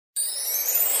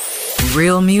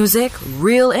Real music,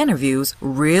 real interviews,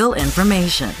 real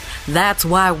information. That's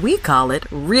why we call it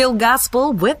Real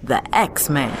Gospel with the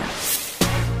X-Man.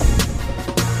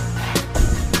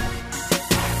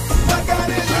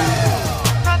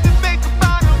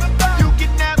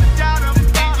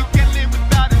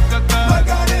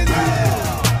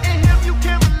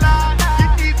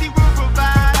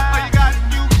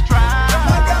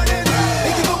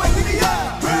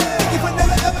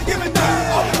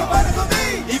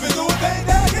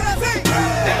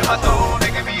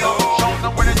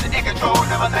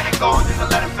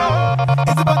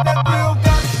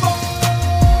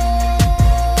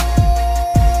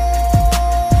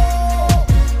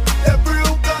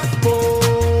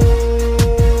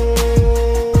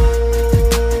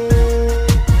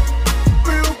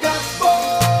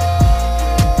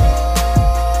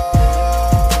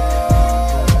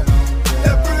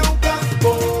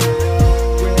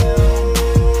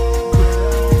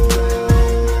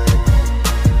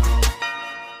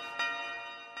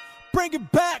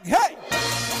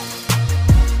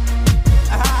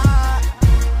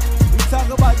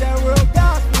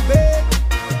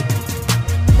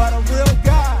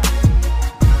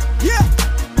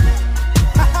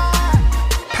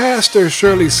 Pastor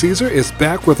Shirley Caesar is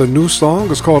back with a new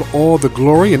song. It's called All the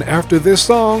Glory, and after this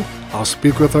song, I'll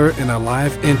speak with her in a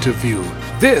live interview.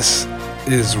 This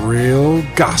is Real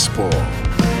Gospel.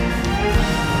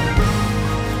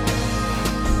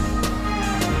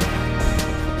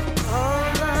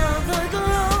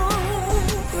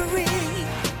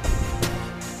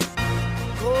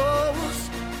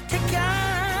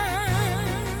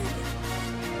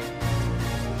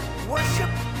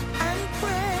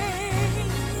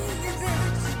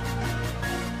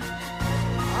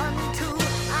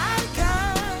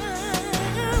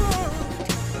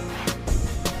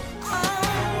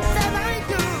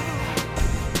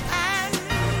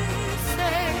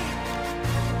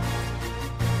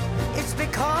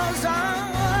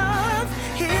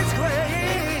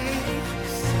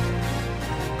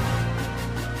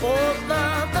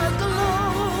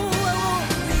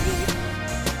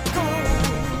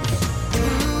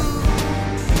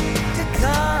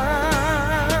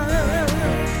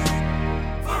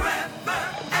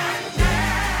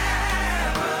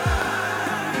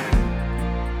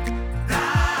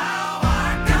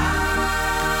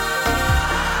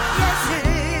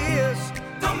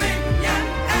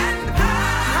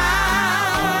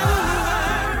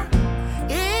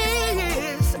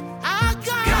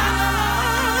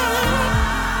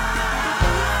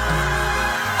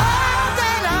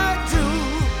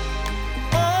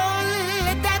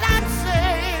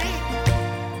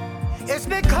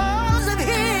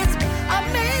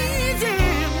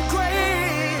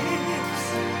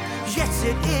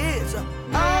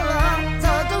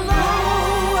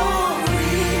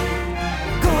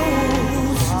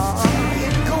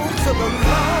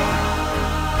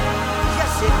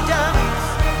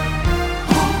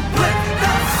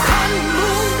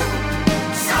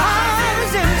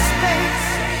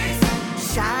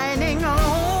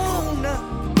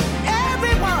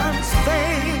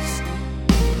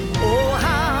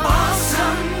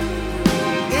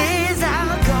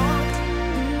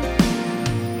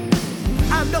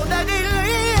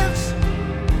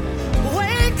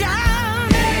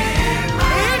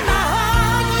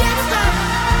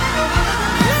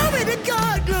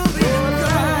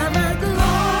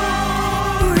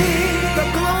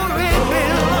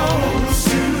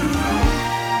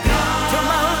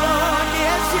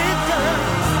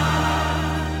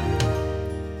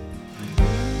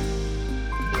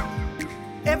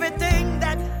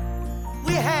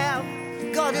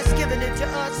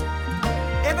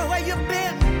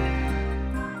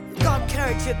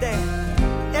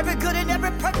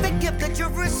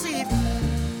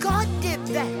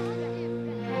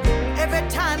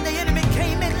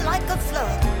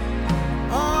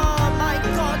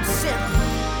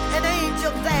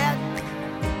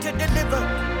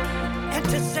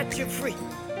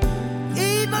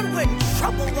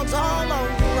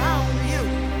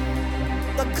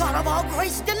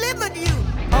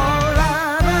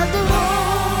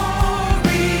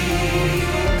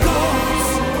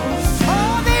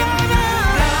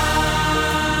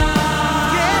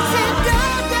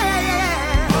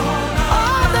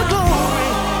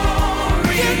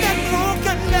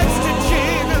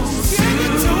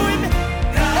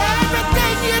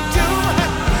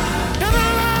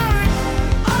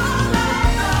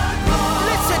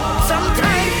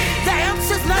 Sometimes the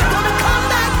answer's not gonna come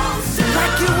back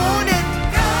like you wanted.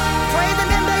 Pray the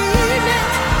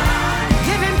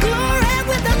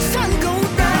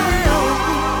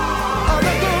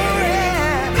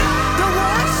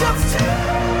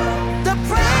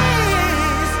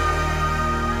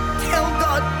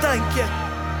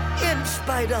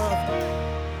spite of.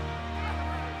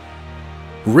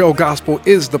 Real Gospel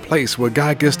is the place where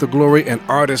God gets the glory and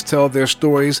artists tell their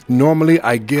stories. Normally,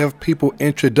 I give people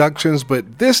introductions,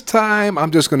 but this time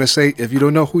I'm just going to say, if you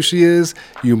don't know who she is,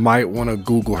 you might want to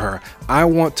Google her. I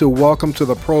want to welcome to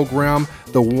the program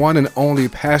the one and only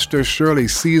Pastor Shirley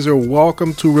Caesar.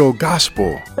 Welcome to Real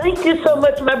Gospel. Thank you so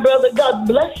much, my brother. God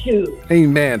bless you.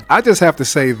 Amen. I just have to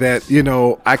say that,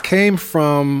 I came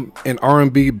from an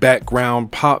R&B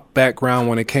background, pop background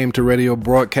when it came to radio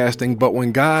broadcasting, but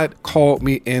when God called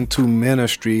me into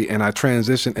ministry and I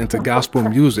transitioned into gospel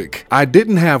music, I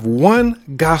didn't have one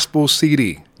gospel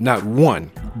CD. Not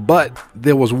one, but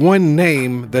there was one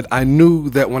name that I knew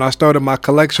that when I started my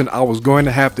collection, I was going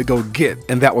to have to go get,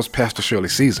 and that was Pastor Shirley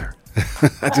Caesar.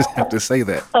 I just have to say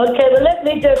that. Okay, well, let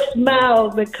me just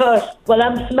smile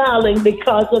I'm smiling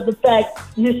because of the fact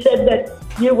you said that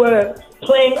you were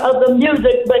playing other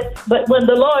music, but when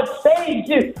the Lord saved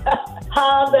you,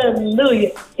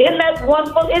 hallelujah. Isn't that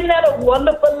wonderful? Isn't that a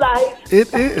wonderful life?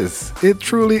 It is. It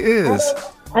truly is.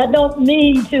 I don't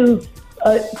mean to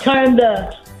turn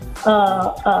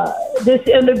this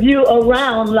interview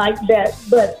around like that,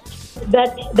 but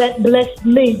that blessed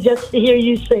me just to hear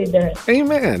you say that.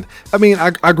 Amen. I mean,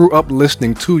 I grew up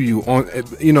listening to you on,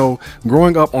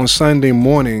 growing up on Sunday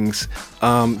mornings.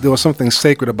 There was something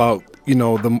sacred about,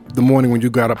 the morning when you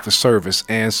got up for service.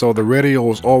 And so the radio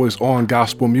was always on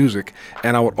gospel music,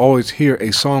 and I would always hear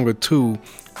a song or two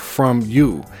from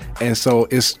you. And so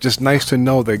it's just nice to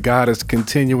know that God is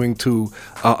continuing to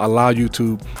allow you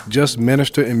to just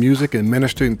minister in music and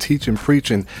minister and teach and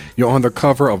preach. And you're on the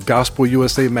cover of Gospel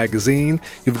USA magazine.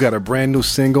 You've got a brand new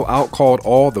single out called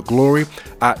All the Glory.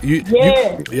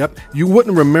 You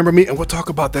wouldn't remember me, and we'll talk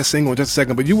about that single in just a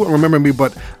second, but you wouldn't remember me,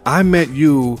 but I met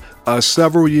you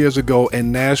several years ago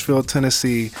in Nashville,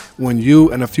 Tennessee, when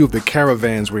you and a few of the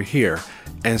Caravans were here.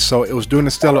 And so it was during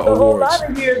the Stellar Awards. A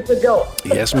lot of years ago.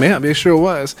 Yes, ma'am. It sure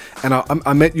was. And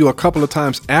I met you a couple of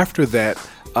times after that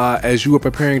as you were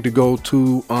preparing to go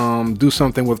to do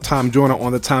something with Tom Joyner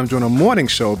on the Tom Joyner Morning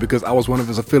Show, because I was one of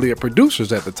his affiliate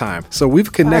producers at the time. So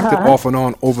we've connected off and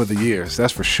on over the years.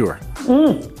 That's for sure.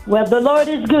 Well, the Lord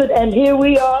is good, and here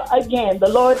we are again. The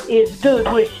Lord is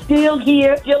good. We're still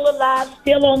here, still alive,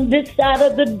 still on this side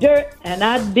of the dirt, and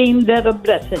I deem that a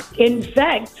blessing. In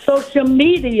fact, social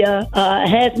media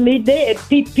has me dead.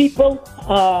 People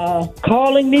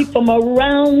calling me from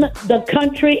around the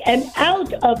country and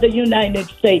out of the United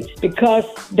States because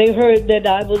they heard that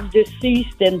I was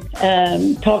deceased,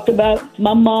 and talked about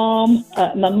my mom.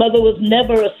 My mother was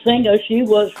never a singer. She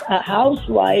was a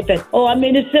housewife. And,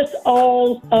 it's just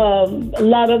all a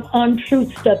lot of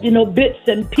untruth stuff, bits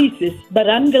and pieces. But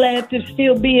I'm glad to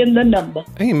still be in the number.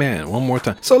 Amen. One more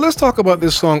time. So let's talk about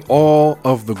this song, All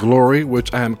of the Glory,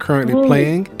 which I am currently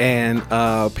playing, and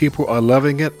people are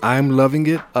loving it. I'm loving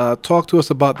it. Talk to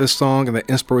us about this song and the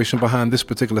inspiration behind this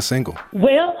particular single.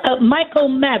 Well, Michael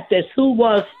Mathis, who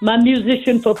was my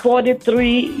musician for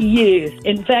 43 years.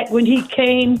 In fact, when he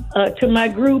came to my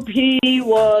group, he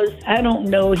was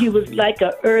like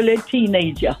an early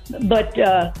teenager. But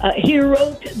he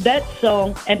wrote that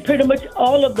song, and pretty much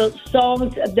all of the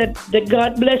songs that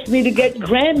God blessed me to get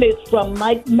Grammys from.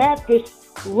 Mike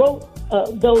Mathis wrote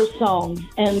those songs.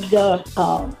 And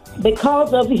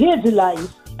because of his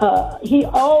life, he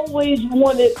always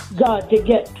wanted God to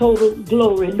get total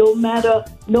glory. No matter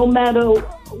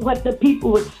what the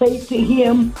people would say to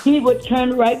him, he would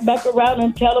turn right back around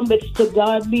and tell them it's to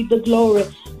God be the glory.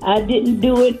 I didn't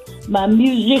do it. My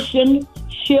musicianship,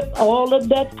 all of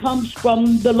that comes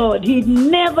from the Lord. He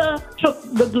never took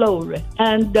the glory.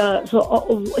 And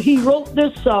so he wrote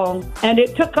this song, and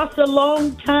it took us a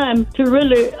long time to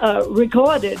really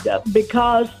record it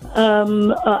because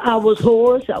I was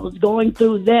hoarse. I was going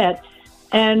through that.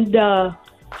 And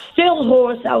still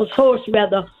hoarse. I was hoarse,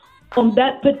 rather, on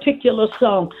that particular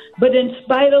song. But in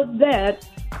spite of that,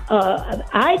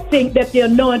 I think that the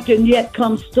anointing yet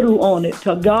comes through on it.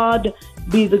 To God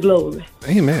be the glory.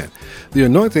 Amen. The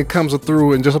anointing comes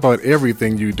through in just about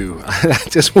everything you do. I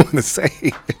just want to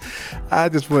say,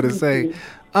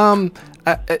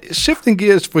 shifting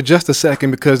gears for just a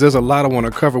second, because there's a lot I want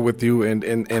to cover with you,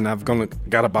 and I've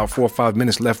got about 4 or 5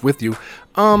 minutes left with you.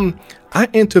 I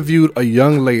interviewed a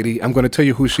young lady. I'm going to tell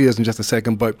you who she is in just a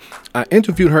second, but I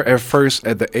interviewed her at first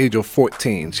at the age of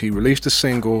 14. She released a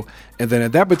single, and then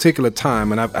at that particular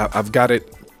time, and I've got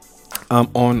it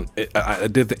I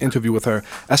did the interview with her.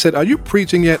 I said, "Are you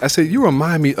preaching yet?" I said, "You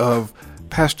remind me of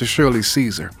Pastor Shirley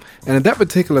Caesar." And at that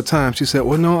particular time, she said,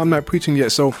 "Well, no, I'm not preaching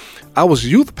yet." So I was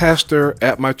youth pastor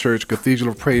at my church, Cathedral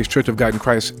of Praise, Church of God in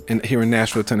Christ, here in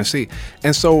Nashville, Tennessee.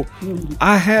 And so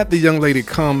I had the young lady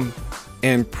come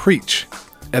and preach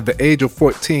at the age of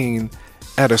 14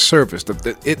 at a service.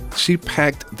 She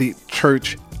packed the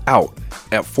church out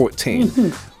at 14.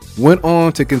 Mm-hmm. Went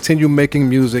on to continue making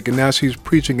music, and now she's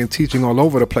preaching and teaching all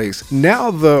over the place. Now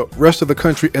the rest of the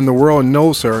country and the world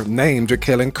knows her name,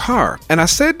 Jacqueline Carr. And I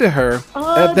said to her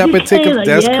at that particular,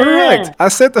 that's correct. I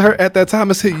said to her at that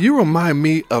time, I said, you remind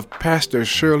me of Pastor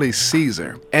Shirley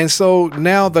Caesar. And so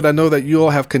now that I know that you all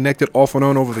have connected off and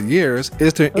on over the years,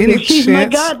 is there any she's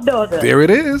chance? My goddaughter. There it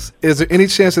is. Is there any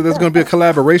chance that there's going to be a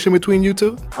collaboration between you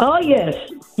two? Oh, yes.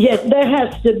 Yes, there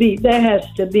has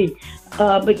to be.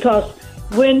 Because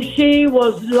when she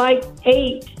was like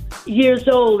 8 years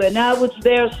old and I was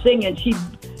there singing, she'd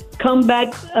come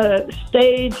back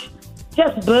stage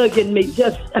just bugging me,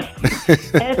 just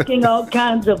asking all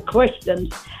kinds of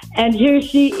questions. And here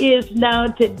she is now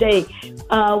today.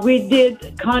 We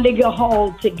did Carnegie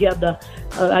Hall together.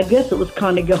 I guess it was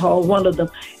Carnegie Hall, one of them.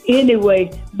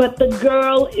 Anyway, but the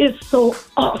girl is so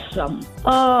awesome.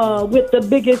 With the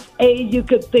biggest A you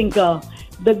could think of.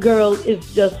 The girl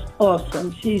is just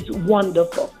awesome. She's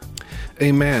wonderful.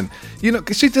 Amen. You know,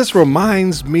 she just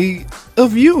reminds me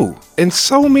of you in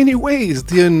so many ways.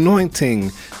 The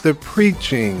anointing, the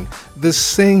preaching, the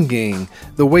singing,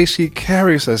 the way she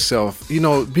carries herself, you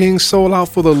know, being sold out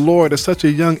for the Lord at such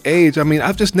a young age. I mean,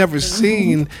 I've just never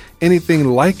seen anything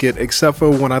like it, except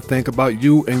for when I think about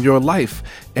you and your life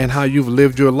and how you've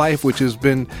lived your life, which has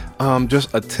been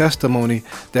just a testimony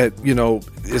that, you know,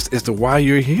 is to why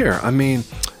you're here. I mean,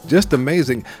 just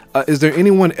amazing. Is there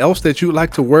anyone else that you'd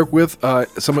like to work with?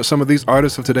 Some of these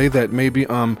artists of today that maybe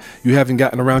you haven't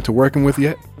gotten around to working with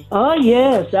yet? Oh,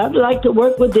 yes. I'd like to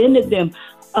work with any of them.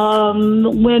 I'm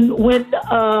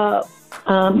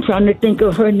trying to think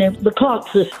of her name, the Clark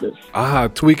sisters.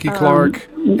 Tweaky Clark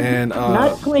and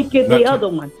not Tweaky, the other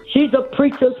one. She's a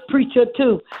preacher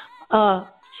too.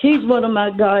 She's one of my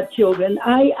godchildren.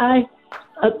 I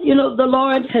you know, the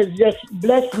Lord has just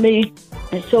blessed me,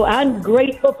 and so I'm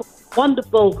grateful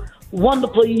for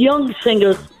wonderful young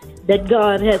singers that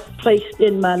God has placed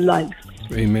in my life.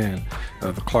 Amen.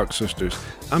 The Clark sisters.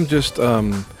 I'm just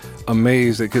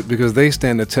amazed because they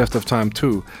stand the test of time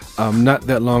too. Not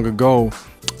that long ago,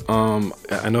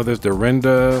 I know there's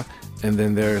Dorinda, and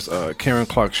then there's Karen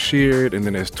Clark Sheard, and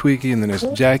then there's Tweaky, and then there's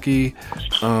Jackie.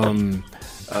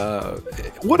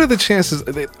 What are the chances?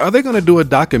 Are they going to do a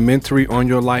documentary on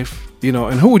your life? You know,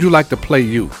 and who would you like to play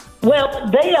you? Well,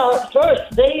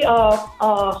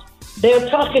 they're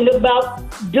talking about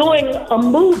doing a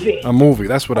movie. A movie,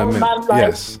 that's what I meant.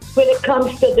 Yes. When it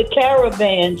comes to the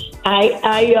Caravans,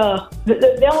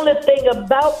 the only thing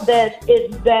about that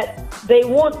is that they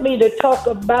want me to talk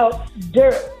about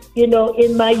dirt, you know,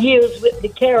 in my years with the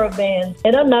Caravans,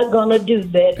 and I'm not going to do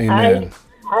that. Amen.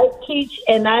 I teach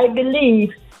and I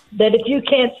believe that if you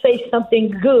can't say something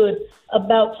good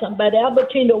about somebody,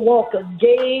 Albertina Walker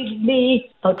gave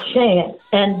me a chance.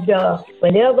 And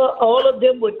whenever all of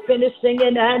them would finish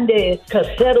singing, and the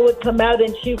cassette would come out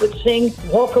and she would sing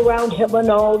Walk Around Heaven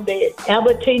All Day.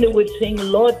 Albertina would sing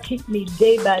Lord Keep Me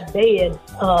Day by Day.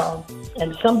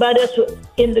 And somebody else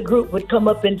in the group would come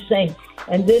up and sing.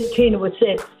 And then Tina would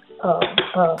say,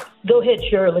 go ahead,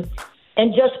 Shirley.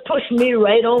 And just pushed me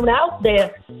right on out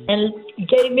there and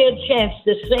gave me a chance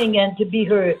to sing and to be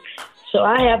heard. So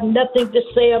I have nothing to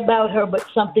say about her but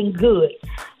something good.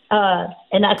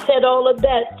 And I said all of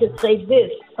that to say this.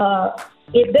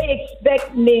 If they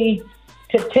expect me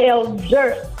to tell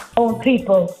dirt on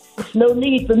people, there's no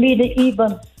need for me to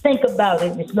even think about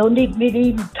it. There's no need for me to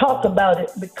even talk about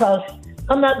it because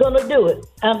I'm not going to do it.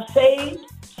 I'm saved,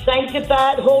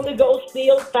 sanctified, Holy Ghost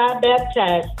filled, fire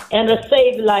baptized, and a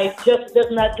saved life just does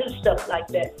not do stuff like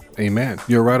that. Amen.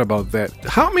 You're right about that.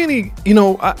 How many, you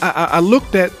know, I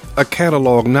looked at a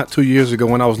catalog not 2 years ago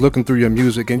when I was looking through your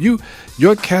music, and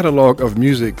your catalog of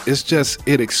music is just,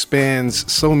 it expands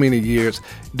so many years.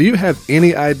 Do you have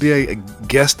any idea, a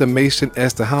guesstimation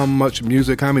as to how much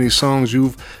music, how many songs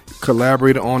you've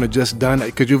collaborated on or just done?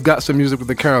 Because you've got some music with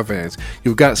the Caravans.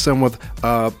 You've got some with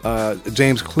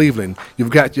James Cleveland.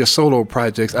 You've got your solo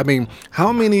projects. I mean,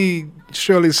 how many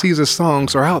Shirley Caesar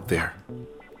songs are out there?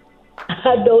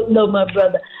 I don't know, my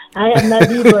brother. I have not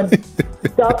even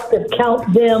stopped to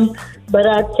count them. But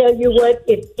I tell you what,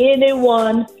 if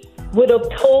anyone would have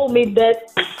told me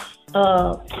that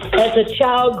as a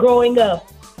child growing up,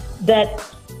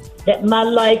 that my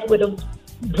life would have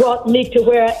brought me to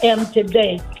where I am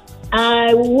today,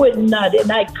 I would not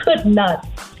and I could not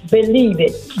believe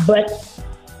it. But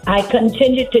I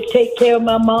continued to take care of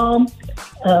my mom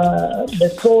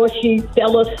before she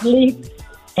fell asleep.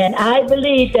 And I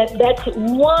believe that that's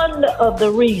one of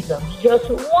the reasons, just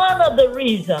one of the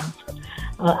reasons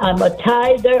I'm a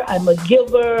tither. I'm a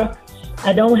giver.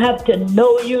 I don't have to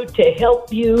know you to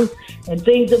help you and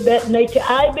things of that nature.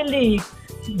 I believe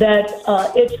that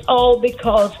it's all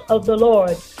because of the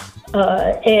Lord.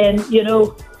 And,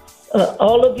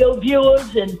 all of your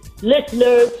viewers and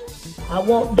listeners, I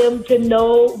want them to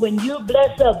know when you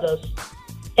bless others,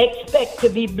 expect to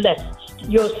be blessed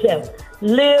yourself.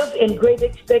 Live in great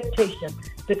expectation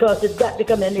because it's got to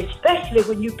come, and especially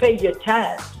when you pay your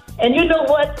tithes. And you know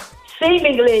what?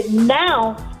 Seemingly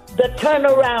now, the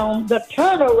turnaround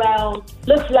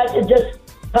looks like it just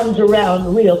comes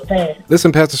around real fast.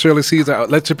 Listen, Pastor Shirley Caesar, I'll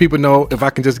let your people know if I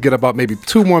can just get about maybe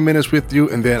 2 more minutes with you,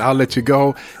 and then I'll let you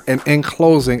go. And in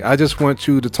closing, I just want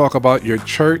you to talk about your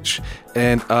church,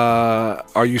 and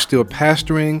are you still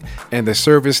pastoring, and the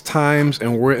service times,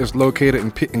 and where it's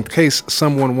located in case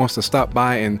someone wants to stop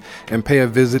by and pay a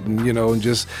visit and, and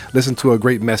just listen to a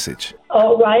great message.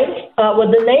 All right.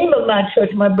 Well, the name of my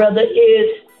church, my brother, is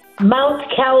Mount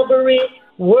Calvary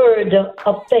Word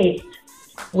of Faith.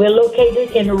 We're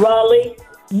located in Raleigh,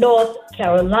 North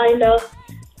Carolina,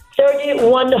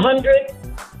 3100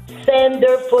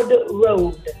 Sanderford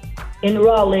Road in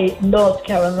Raleigh, North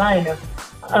Carolina.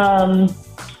 I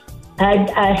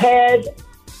had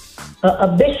a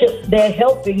bishop there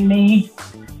helping me,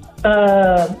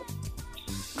 but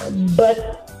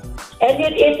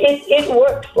it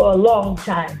worked for a long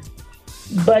time.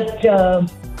 But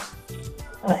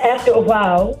after a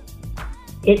while,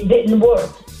 it didn't work.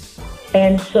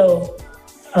 And so,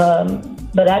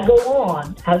 but I go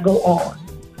on.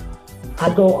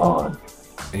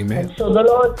 Amen. And so the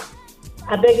Lord,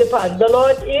 I beg your pardon, the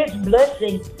Lord is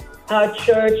blessing our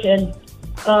church, and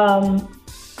I'm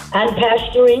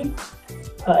pastoring.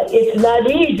 It's not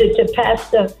easy to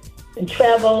pastor and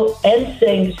travel and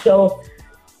sing, so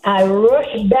I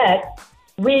rush back.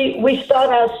 We start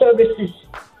our services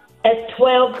at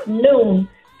 12 noon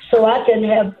so I can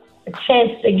have a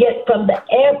chance to get from the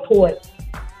airport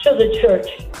to the church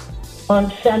on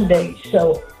Sunday.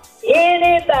 So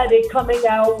anybody coming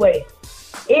our way,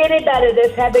 anybody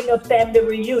that's having a family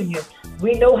reunion,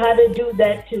 we know how to do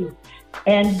that too.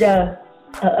 And,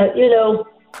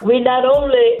 we not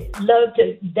only love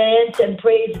to dance and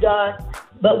praise God,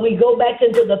 but we go back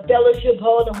into the fellowship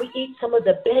hall and we eat some of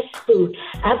the best food.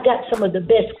 I've got some of the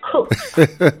best cooks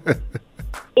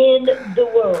in the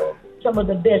world. Some of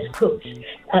the best cooks.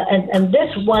 And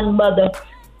this one mother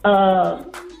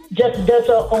just does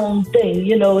her own thing.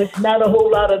 It's not a whole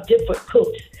lot of different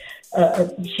cooks.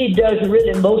 She does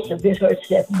really most of it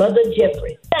herself. Mother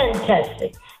Jeffrey.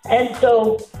 Fantastic. And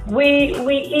so we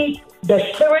eat the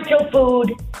spiritual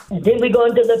food, and then we go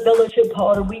into the fellowship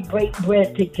hall and we break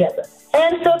bread together.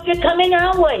 And so if you're coming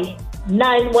our way,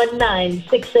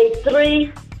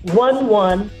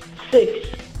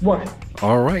 919-683-1161.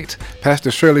 All right.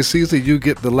 Pastor Shirley Caesar, you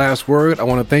get the last word. I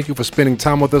want to thank you for spending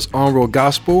time with us on Real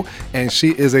Gospel. And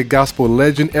she is a gospel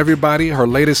legend, everybody. Her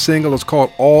latest single is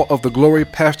called All of the Glory.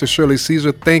 Pastor Shirley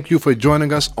Caesar, thank you for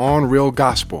joining us on Real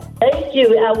Gospel. Thank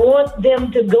you. I want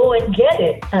them to go and get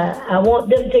it. I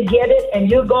want them to get it, and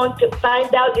you're going to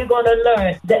find out, you're going to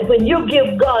learn that when you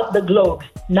give God the glory,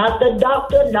 not the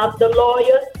doctor, not the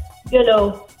lawyer,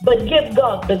 but give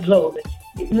God the glory.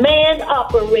 Man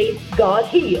operates, God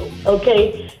heals,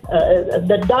 okay?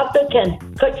 The doctor can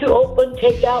cut you open,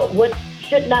 take out what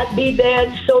should not be there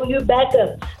and sew you back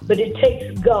up. But it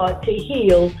takes God to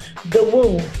heal the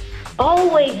wound.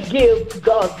 Always give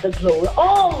God the glory.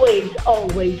 Always,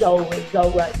 always, always,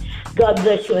 all right. God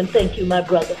bless you and thank you, my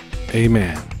brother.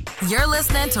 Amen. You're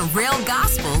listening to Real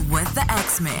Gospel with the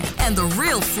X-Men. And the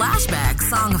Real Flashback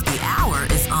Song of the Hour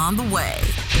is on the way.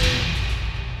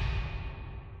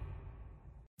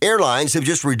 Airlines have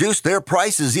just reduced their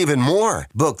prices even more.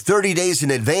 Book 30 days in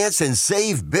advance and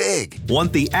save big.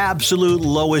 Want the absolute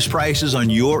lowest prices on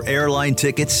your airline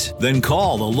tickets? Then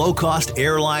call the Low Cost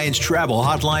Airlines Travel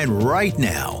Hotline right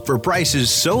now for prices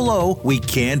so low we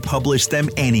can't publish them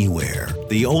anywhere.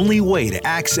 The only way to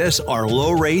access our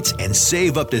low rates and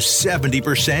save up to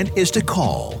 70% is to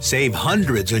call. Save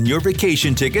hundreds on your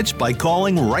vacation tickets by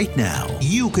calling right now.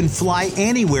 You can fly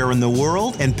anywhere in the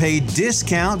world and pay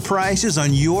discount prices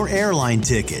on your airline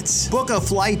tickets. Book a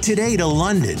flight today to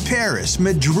London, Paris,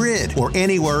 Madrid, or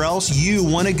anywhere else you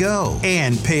want to go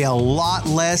and pay a lot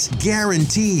less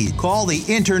guaranteed. Call the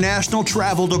International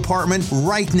Travel Department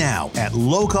right now at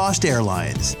Low Cost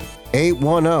Airlines.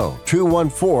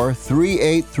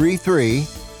 810-214-3833.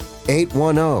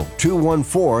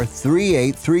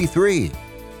 810-214-3833.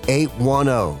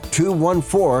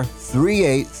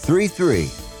 810-214-3833.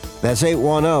 That's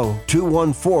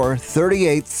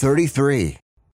 810-214-3833.